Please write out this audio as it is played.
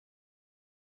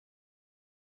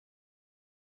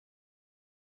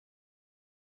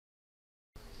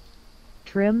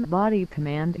Trim body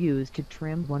command used to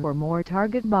trim one or more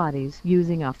target bodies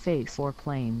using a face or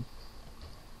plane.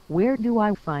 Where do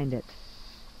I find it?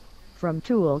 From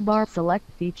toolbar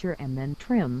select feature and then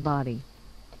trim body.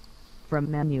 From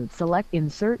menu select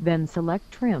insert then select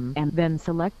trim and then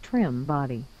select trim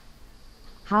body.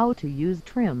 How to use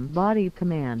trim body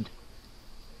command.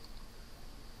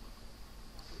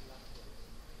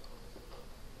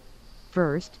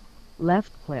 First,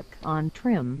 left-click on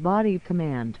Trim Body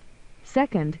command.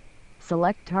 Second,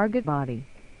 select Target Body.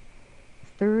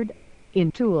 Third,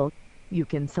 in Tool, you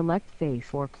can select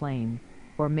Face or Plane,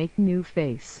 or make new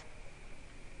face.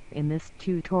 In this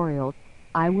tutorial,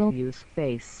 I will use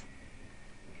Face.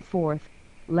 Fourth,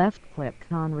 left-click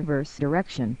on Reverse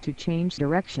Direction to change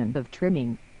direction of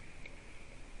trimming.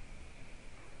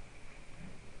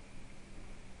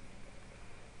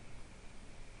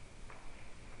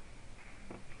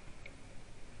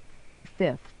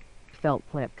 Fifth,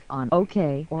 click on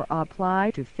OK or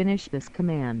Apply to finish this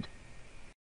command.